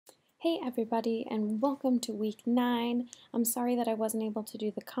Hey everybody, and welcome to week 9. I'm sorry that I wasn't able to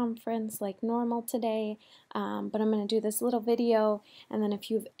do the conference like normal today, but I'm going to do this little video, and then if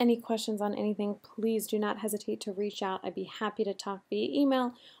you have any questions on anything, please do not hesitate to reach out. I'd be happy to talk via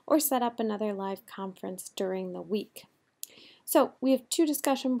email or set up another live conference during the week. So we have 2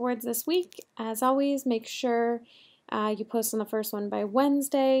 discussion boards this week. As always, make sure you post on the first one by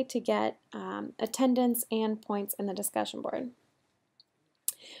Wednesday to get attendance and points in the discussion board.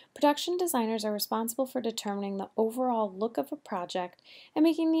 Production designers are responsible for determining the overall look of a project and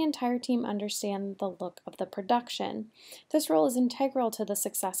making the entire team understand the look of the production. This role is integral to the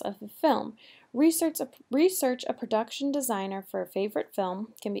success of a film. Research a production designer for a favorite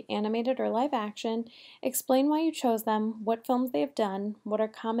film, can be animated or live action, explain why you chose them, what films they have done, what are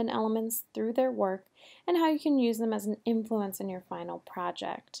common elements through their work, and how you can use them as an influence in your final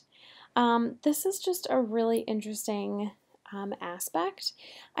project. This is just a really interesting aspect.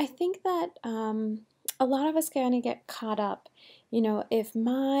 I think that a lot of us kind of get caught up, if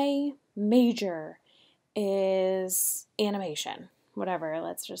my major is animation, whatever,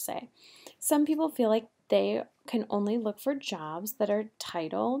 let's just say. Some people feel like they can only look for jobs that are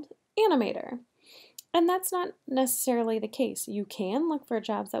titled animator. And that's not necessarily the case. You can look for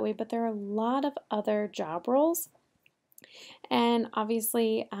jobs that way, but there are a lot of other job roles. And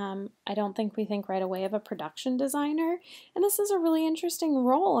obviously, I don't think we think right away of a production designer. And this is a really interesting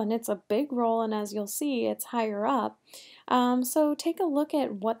role, and it's a big role, and as you'll see, it's higher up. So take a look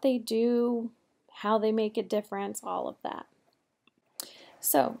at what they do, how they make a difference, all of that.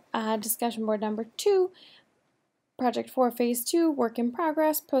 So discussion board number 2, Project 4, Phase 2, Work in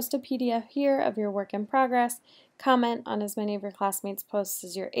Progress. Post a PDF here of your work in progress. Comment on as many of your classmates' posts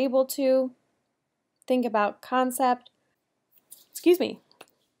as you're able to. Think about concept,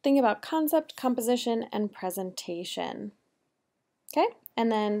 composition, and presentation. Okay,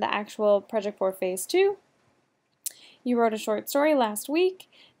 and then the actual Project 4 Phase 2. You wrote a short story last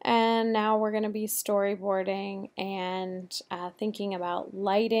week, and now we're going to be storyboarding and thinking about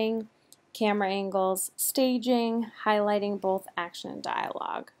lighting, camera angles, staging, highlighting both action and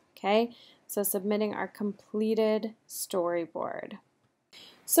dialogue. Okay, so submitting our completed storyboard.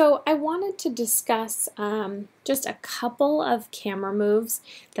 So I wanted to discuss just a couple of camera moves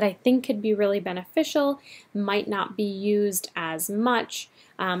that I think could be really beneficial, might not be used as much,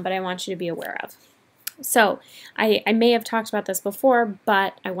 but I want you to be aware of. So I may have talked about this before,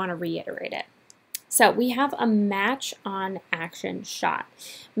 but I want to reiterate it. So we have a match on action shot.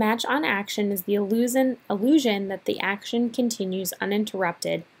 Match on action is the illusion that the action continues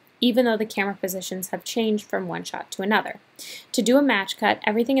uninterrupted even though the camera positions have changed from one shot to another. To do a match cut,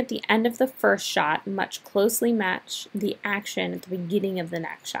 everything at the end of the first shot must closely match the action at the beginning of the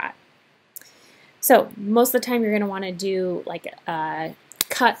next shot. So most of the time you're going to want to do like a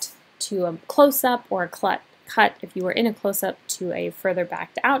cut to a close-up or a cut if you were in a close-up to a further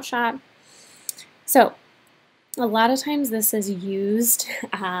backed out shot. So a lot of times this is used,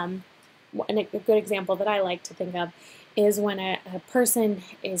 and a good example that I like to think of is when a person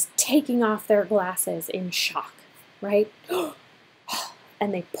is taking off their glasses in shock, right?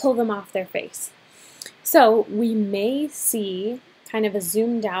 And they pull them off their face. So we may see kind of a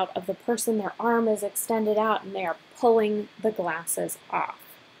zoomed out of the person, their arm is extended out and they are pulling the glasses off.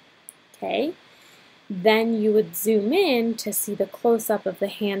 Okay? Then you would zoom in to see the close-up of the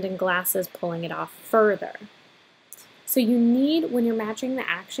hand and glasses pulling it off further. So you need, when you're matching the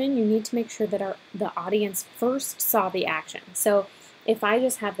action, you need to make sure that the audience first saw the action. So if I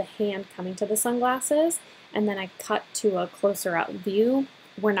just have the hand coming to the sunglasses and then I cut to a closer out view,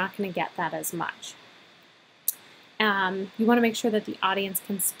 we're not going to get that as much. You want to make sure that the audience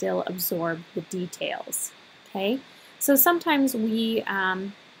can still absorb the details. Okay? So sometimes we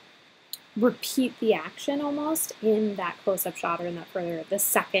repeat the action almost in that close-up shot or in that the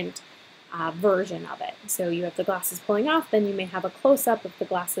second version of it. So you have the glasses pulling off, then you may have a close-up of the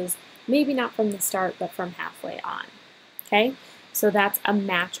glasses, maybe not from the start, but from halfway on. Okay, so that's a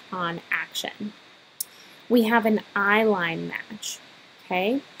match on action. We have an eye line match.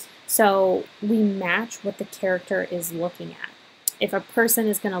 Okay, so we match what the character is looking at. If a person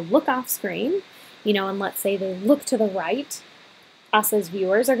is going to look off screen, and let's say they look to the right, us as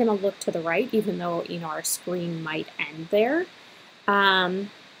viewers are going to look to the right, even though, our screen might end there.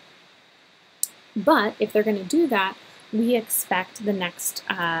 But if they're going to do that, we expect the next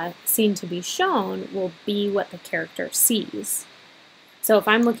scene to be shown will be what the character sees. So if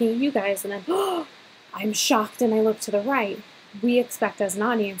I'm looking at you guys and then, I'm shocked and I look to the right, we expect as an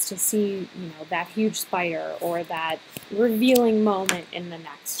audience to see, that huge spider or that revealing moment in the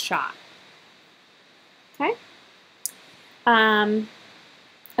next shot. Okay?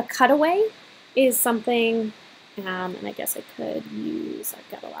 A cutaway is something, and I guess I could use, I've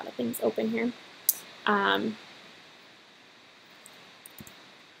got a lot of things open here.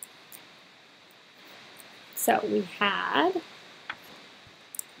 So we had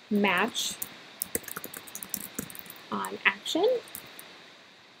match on action.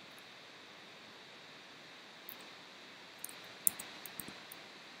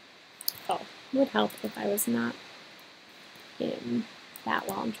 Oh, would help if I was not in that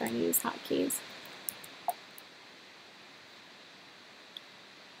while I'm trying to use hotkeys.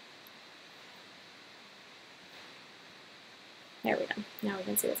 There we go. Now we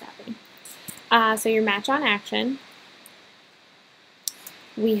can see what's happening. So your match on action.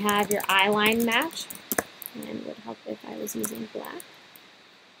 We have your eye line match, and would help if I was using black.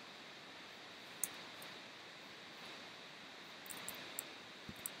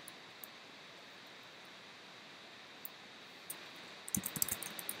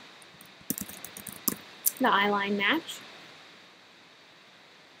 The eye line match.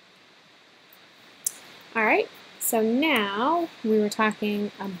 All right, so now we were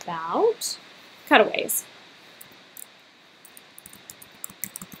talking about cutaways.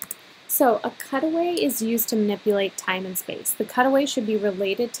 So a cutaway is used to manipulate time and space. The cutaway should be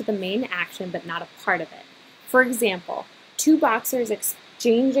related to the main action but not a part of it. For example, two boxers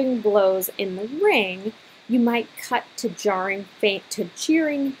exchanging blows in the ring, you might cut to cheering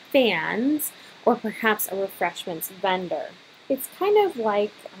fans or perhaps a refreshments vendor. It's kind of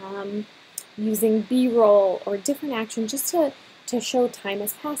like using B-roll or different action just to show time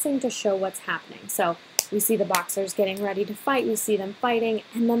is passing, to show what's happening. So we see the boxers getting ready to fight, we see them fighting,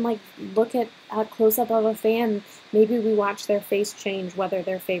 and then like look at a close-up of a fan. Maybe we watch their face change, whether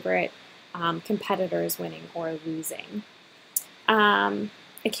their favorite competitor is winning or losing.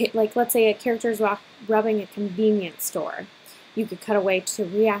 Like let's say a character is rubbing a convenience store. You could cut away to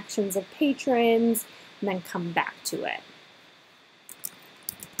reactions of patrons and then come back to it.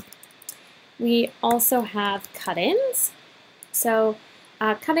 We also have cut-ins. So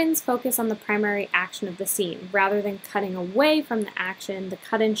cut-ins focus on the primary action of the scene. Rather than cutting away from the action, the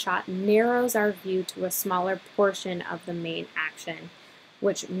cut-in shot narrows our view to a smaller portion of the main action,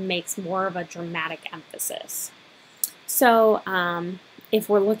 which makes more of a dramatic emphasis. So if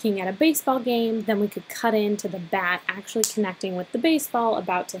we're looking at a baseball game, then we could cut into the bat actually connecting with the baseball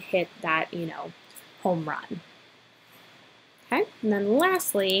about to hit that, home run. Okay, and then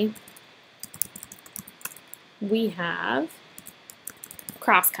lastly, we have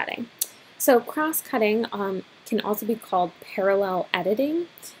cross-cutting. So cross-cutting can also be called parallel editing,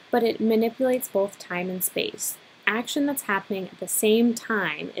 but it manipulates both time and space. Action that's happening at the same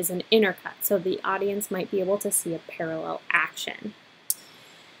time is an intercut, so the audience might be able to see a parallel action.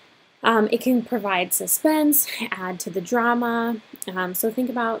 It can provide suspense, add to the drama. So think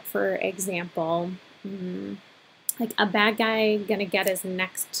about, for example, like a bad guy gonna get his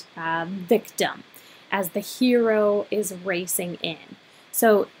next victim as the hero is racing in.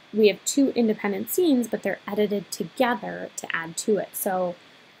 So we have two independent scenes, but they're edited together to add to it. So,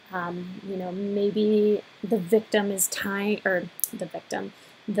 maybe the victim is the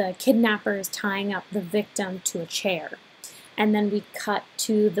kidnapper is tying up the victim to a chair. And then we cut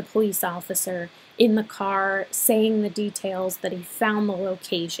to the police officer in the car saying the details that he found the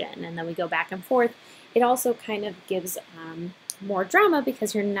location, and then we go back and forth. It also kind of gives more drama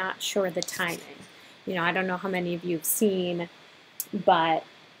because you're not sure the timing. I don't know how many of you have seen, but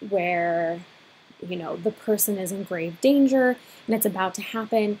where, the person is in grave danger and it's about to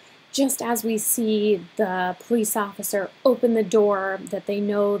happen, just as we see the police officer open the door that they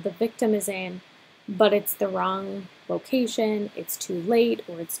know the victim is in, but it's the wrong location, it's too late,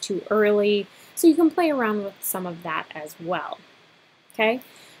 or it's too early. So you can play around with some of that as well. Okay,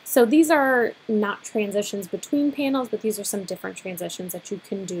 so these are not transitions between panels, but these are some different transitions that you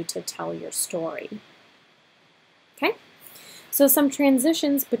can do to tell your story. Okay, so some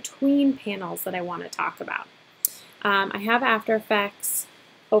transitions between panels that I want to talk about. I have After Effects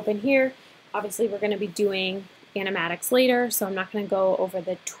open here. Obviously, we're going to be doing animatics later, so I'm not going to go over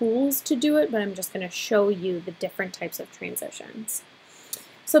the tools to do it, but I'm just going to show you the different types of transitions.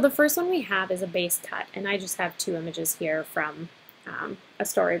 So the first one we have is a base cut, and I just have two images here from a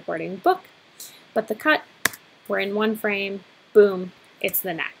storyboarding book. But the cut, we're in one frame, boom, it's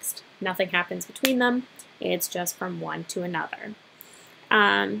the next. Nothing happens between them. It's just from one to another.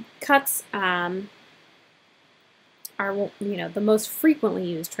 Cuts are, the most frequently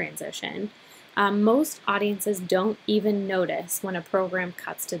used transition. Most audiences don't even notice when a program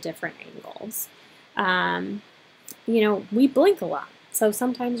cuts to different angles. We blink a lot, so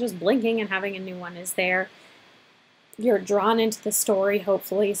sometimes just blinking and having a new one is there. you're drawn into the story,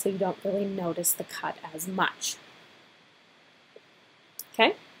 hopefully, so you don't really notice the cut as much.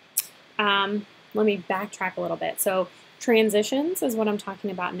 Okay, let me backtrack a little bit. So transitions is what I'm talking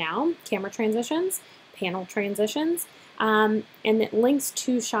about now, camera transitions, panel transitions, and it links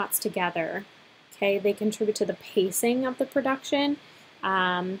two shots together. Okay, they contribute to the pacing of the production,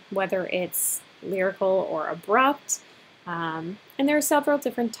 whether it's lyrical or abrupt, and there are several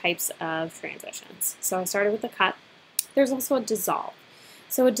different types of transitions. So I started with a cut. There's also a dissolve.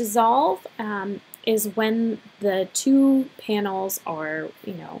 So a dissolve is when the two panels or,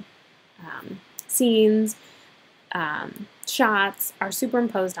 scenes, shots are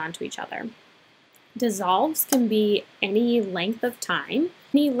superimposed onto each other. Dissolves can be any length of time,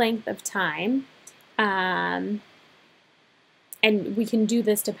 and we can do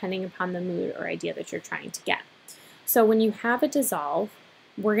this depending upon the mood or idea that you're trying to get. So when you have a dissolve,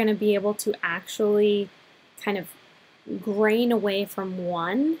 we're going to be able to actually kind of grain away from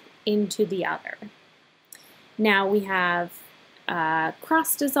one into the other. Now we have a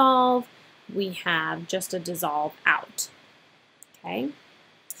cross dissolve, we have just a dissolve out. Okay,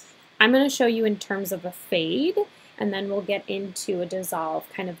 I'm going to show you in terms of a fade, and then we'll get into a dissolve,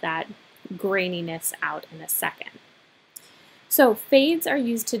 kind of that graininess out in a second. So fades are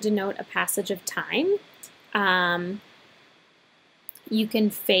used to denote a passage of time. You can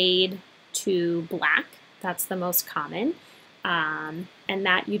fade to black, that's the most common, and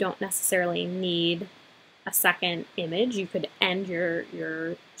that you don't necessarily need a second image. You could end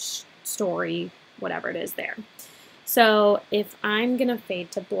your story, whatever it is there. So if I'm going to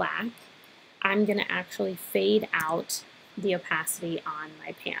fade to black, I'm going to actually fade out the opacity on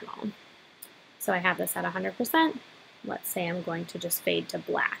my panel. So I have this at 100%. Let's say I'm going to just fade to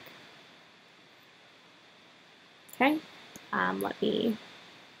black. Okay, let me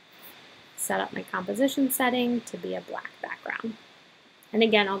set up my composition setting to be a black background. And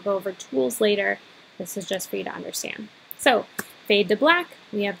again, I'll go over tools later. This is just for you to understand. So fade to black,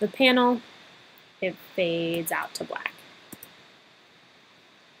 we have the panel, it fades out to black.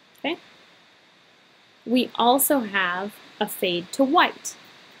 Okay. We also have a fade to white.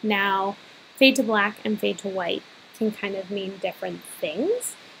 Now, fade to black and fade to white can kind of mean different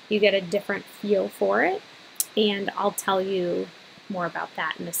things. You get a different feel for it, and I'll tell you more about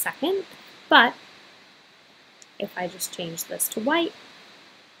that in a second. But if I just change this to white,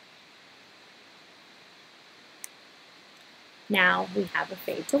 now we have a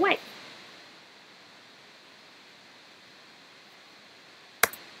fade to white.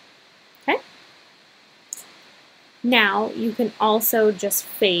 Okay. Now you can also just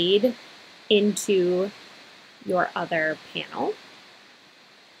fade into your other panel.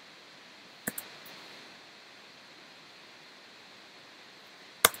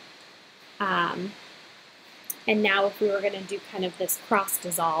 And now if we were going to do kind of this cross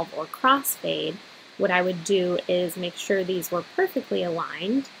dissolve or cross fade, what I would do is make sure these were perfectly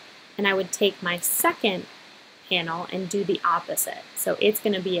aligned, and I would take my second panel and do the opposite. So it's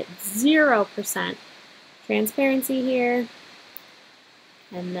going to be at 0% transparency here,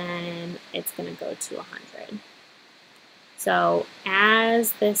 and then it's going to go to 100. So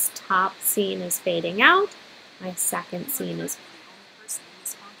as this top scene is fading out, my second scene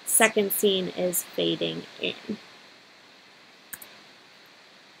is fading in.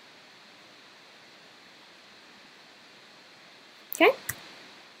 Okay.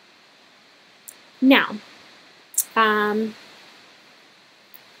 Now,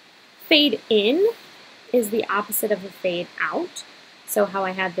 fade in is the opposite of a fade out. So how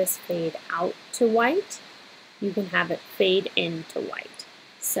I had this fade out to white, you can have it fade into white.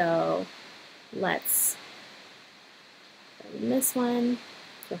 So let's bring this one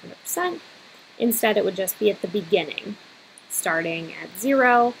to 100%. Instead, it would just be at the beginning, starting at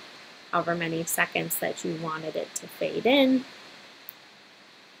 0, however many seconds that you wanted it to fade in.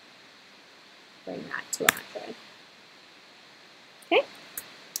 Bring that to 100. Okay,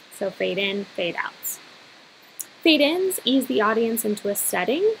 so fade in, fade outs. Fade ins ease the audience into a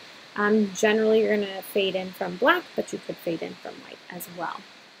setting. Generally, you're going to fade in from black, but you could fade in from white as well.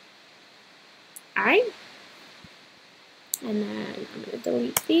 All right, and then I'm going to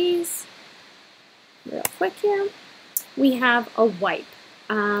delete these real quick here. We have a wipe.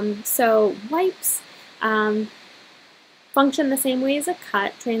 So wipes function the same way as a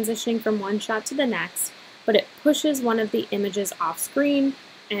cut, transitioning from one shot to the next, but it pushes one of the images off screen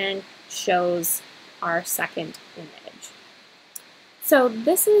and shows our second image. So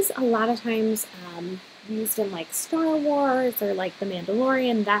this is a lot of times used in like Star Wars or like The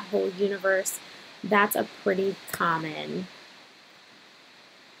Mandalorian, that whole universe. That's a pretty common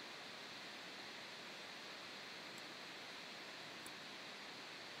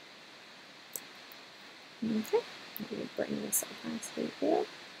Okay, let me bring this opacity here.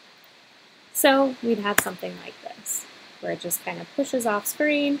 So we'd have something like this, where it just kind of pushes off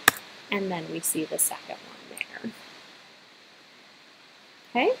screen, and then we see the second one there.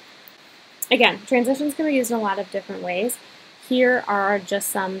 Okay? Again, transitions can be used in a lot of different ways. Here are just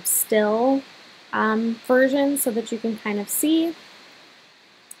some still versions so that you can kind of see.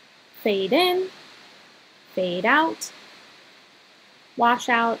 Fade in, fade out, wash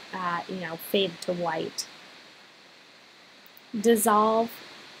out, fade to white. Dissolve,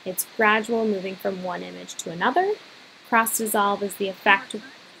 it's gradual, moving from one image to another. Cross dissolve is the effect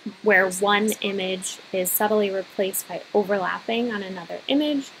where one image is subtly replaced by overlapping on another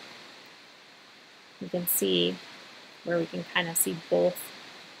image. You can see where we can kind of see both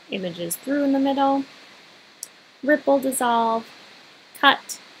images through in the middle. Ripple dissolve,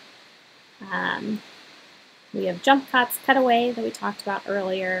 cut. We have jump cuts, cutaway that we talked about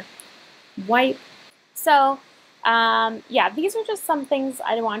earlier, wipe. So yeah, these are just some things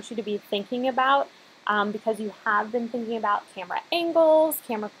I want you to be thinking about because you have been thinking about camera angles,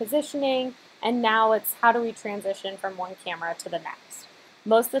 camera positioning, and now it's how do we transition from one camera to the next.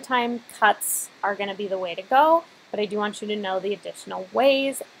 Most of the time, cuts are going to be the way to go, but I do want you to know the additional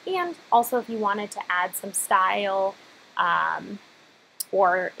ways, and also if you wanted to add some style,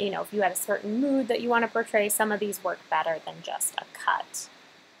 or if you had a certain mood that you want to portray, some of these work better than just a cut.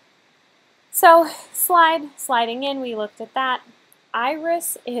 So sliding in, we looked at that.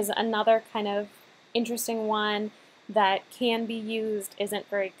 Iris is another kind of interesting one that can be used, isn't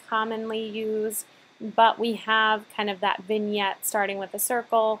very commonly used, but we have kind of that vignette starting with a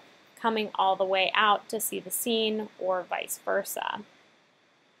circle, coming all the way out to see the scene, or vice versa.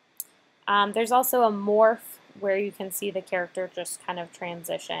 There's also a morph where you can see the character just kind of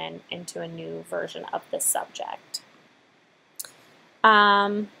transition into a new version of the subject.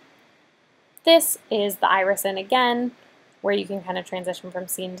 This is the iris in again, where you can kind of transition from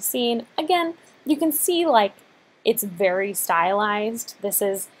scene to scene. Again, you can see like it's very stylized. This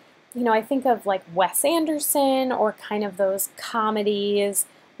is, I think of like Wes Anderson or kind of those comedies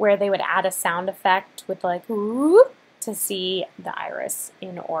where they would add a sound effect with like ooh to see the iris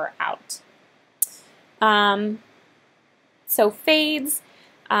in or out. So fades,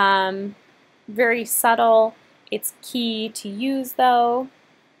 very subtle. It's key to use though.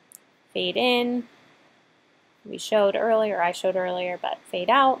 Fade in, I showed earlier, but fade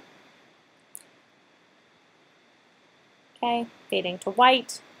out. Okay, fading to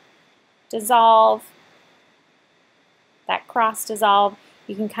white, dissolve, that cross dissolve.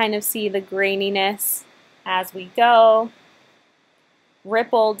 You can kind of see the graininess as we go.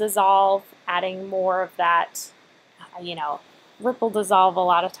 Ripple dissolve, adding more of that, ripple dissolve a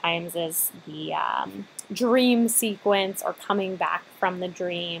lot of times is the dream sequence or coming back from the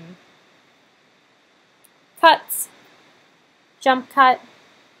dream. Cuts, jump cut,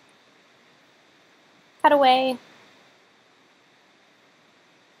 cutaway,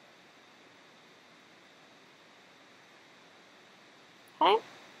 okay?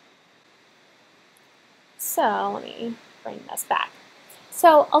 So let me bring this back.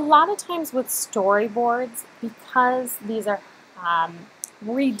 So a lot of times with storyboards, because these are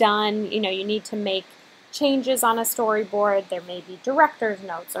redone, you need to make changes on a storyboard. There may be director's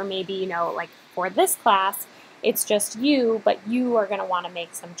notes, or maybe, like for this class, it's just you, but you are going to want to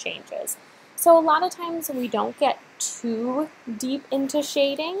make some changes. So a lot of times we don't get too deep into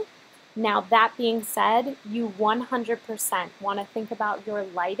shading. Now that being said, you 100% want to think about your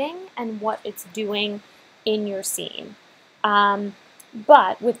lighting and what it's doing in your scene.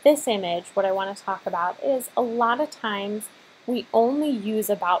 But with this image, what I want to talk about is a lot of times we only use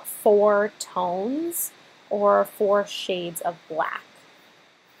about 4 tones or 4 shades of black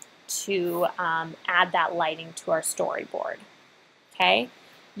to add that lighting to our storyboard. Okay?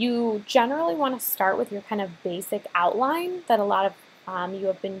 You generally want to start with your kind of basic outline that a lot of you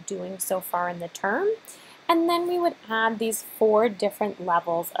have been doing so far in the term, and then we would add these 4 different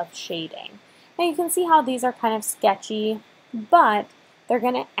levels of shading. Now you can see how these are kind of sketchy, but they're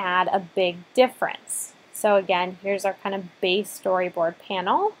going to add a big difference. So again, here's our kind of base storyboard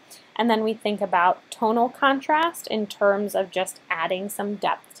panel, and then we think about tonal contrast in terms of just adding some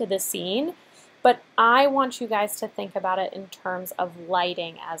depth to the scene, but I want you guys to think about it in terms of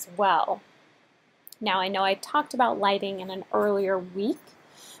lighting as well. Now I know I talked about lighting in an earlier week,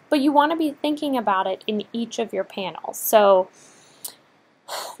 but you want to be thinking about it in each of your panels. So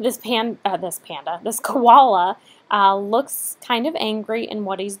this koala looks kind of angry in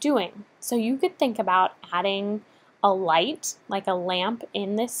what he's doing. So you could think about adding a light, like a lamp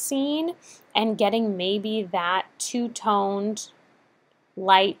in this scene, and getting maybe that 2-toned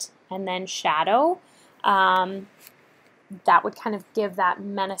light and then shadow that would kind of give that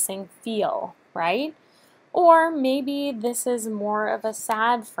menacing feel, right? Or maybe this is more of a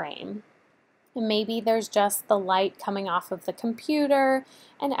sad frame. And maybe there's just the light coming off of the computer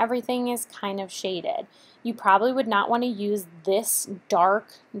and everything is kind of shaded. You probably would not want to use this dark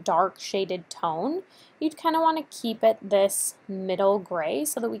shaded tone. You'd kind of want to keep it this middle gray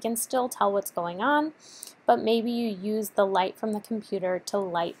so that we can still tell what's going on, but maybe you use the light from the computer to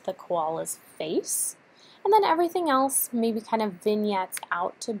light the koala's face. And then everything else maybe kind of vignettes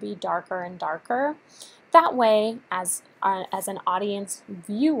out to be darker and darker. That way, as an audience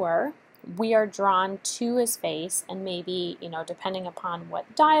viewer, we are drawn to his face, and maybe, depending upon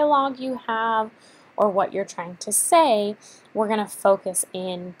what dialogue you have or what you're trying to say, we're going to focus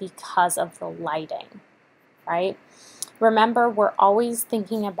in because of the lighting, right? Remember, we're always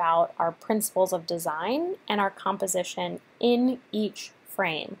thinking about our principles of design and our composition in each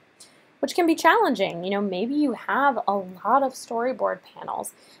frame, which can be challenging. Maybe you have a lot of storyboard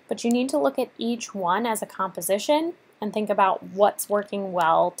panels, but you need to look at each one as a composition and think about what's working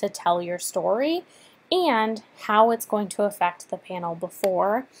well to tell your story and how it's going to affect the panel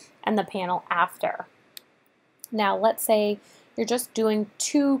before and the panel after. Now, let's say you're just doing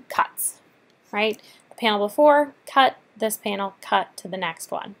 2 cuts, right? The panel before, cut, this panel, cut to the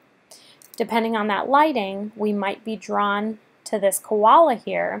next one. Depending on that lighting, we might be drawn to this koala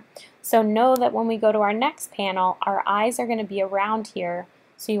here. So know that when we go to our next panel, our eyes are going to be around here,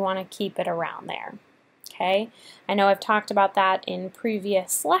 so you want to keep it around there. Okay? I know I've talked about that in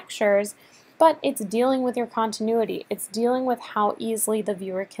previous lectures, but it's dealing with your continuity. It's dealing with how easily the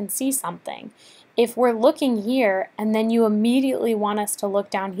viewer can see something. If we're looking here and then you immediately want us to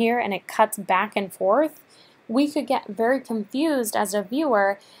look down here and it cuts back and forth, we could get very confused as a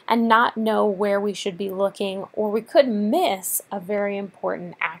viewer and not know where we should be looking, or we could miss a very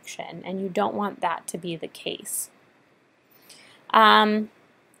important action, and you don't want that to be the case.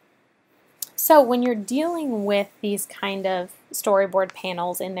 So when you're dealing with these kind of storyboard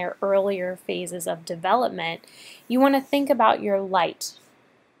panels in their earlier phases of development, you want to think about your light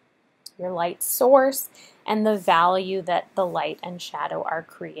source, and the value that the light and shadow are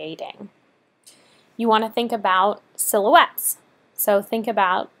creating. You want to think about silhouettes. So think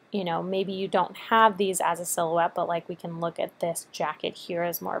about, maybe you don't have these as a silhouette, but like we can look at this jacket here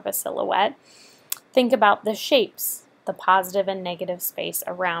as more of a silhouette. Think about the shapes, the positive and negative space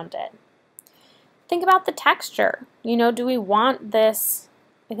around it. Think about the texture. Do we want this,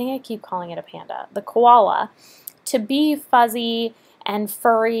 I think I keep calling it a panda, the koala, to be fuzzy and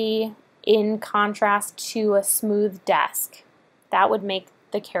furry in contrast to a smooth desk? That would make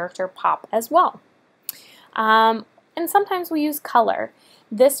the character pop as well. And sometimes we use color.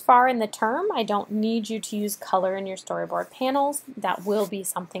 This far in the term, I don't need you to use color in your storyboard panels. That will be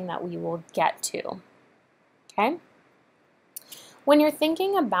something that we will get to. Okay? When you're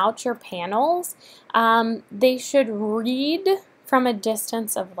thinking about your panels, they should read from a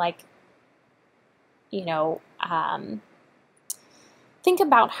distance of think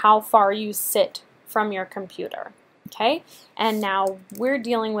about how far you sit from your computer. Okay, and now we're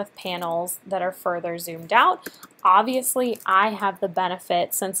dealing with panels that are further zoomed out. Obviously, I have the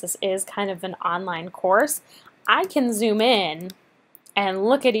benefit, since this is kind of an online course, I can zoom in and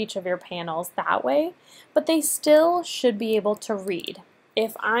look at each of your panels that way, but they still should be able to read.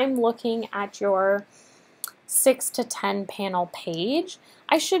 If I'm looking at your 6 to 10 panel page,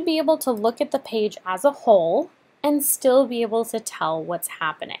 I should be able to look at the page as a whole and still be able to tell what's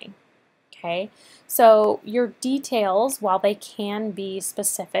happening. Okay, so your details, while they can be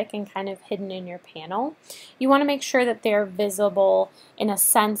specific and kind of hidden in your panel, you want to make sure that they're visible in a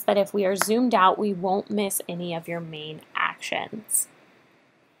sense that if we are zoomed out, we won't miss any of your main actions.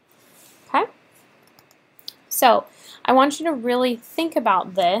 Okay, so I want you to really think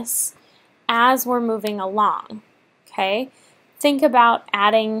about this as we're moving along. Okay, think about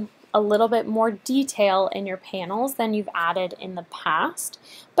adding a little bit more detail in your panels than you've added in the past,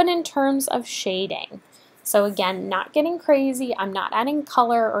 but in terms of shading. So again, not getting crazy, I'm not adding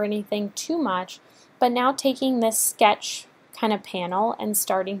color or anything too much, but now taking this sketch kind of panel and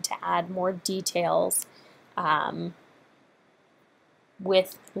starting to add more details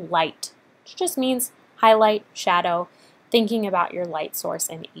with light, which just means highlight, shadow, thinking about your light source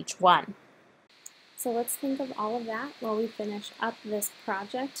in each one. So let's think of all of that while we finish up this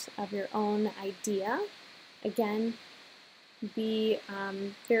project of your own idea. Again, be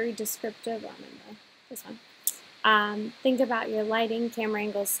very descriptive. This one. Think about your lighting, camera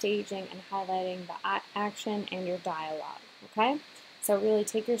angles, staging, and highlighting the action and your dialogue. Okay? So really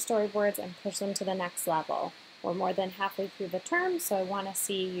take your storyboards and push them to the next level. We're more than halfway through the term, so I want to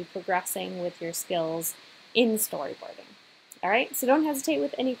see you progressing with your skills in storyboarding. All right, so don't hesitate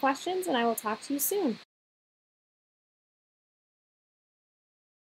with any questions, and I will talk to you soon.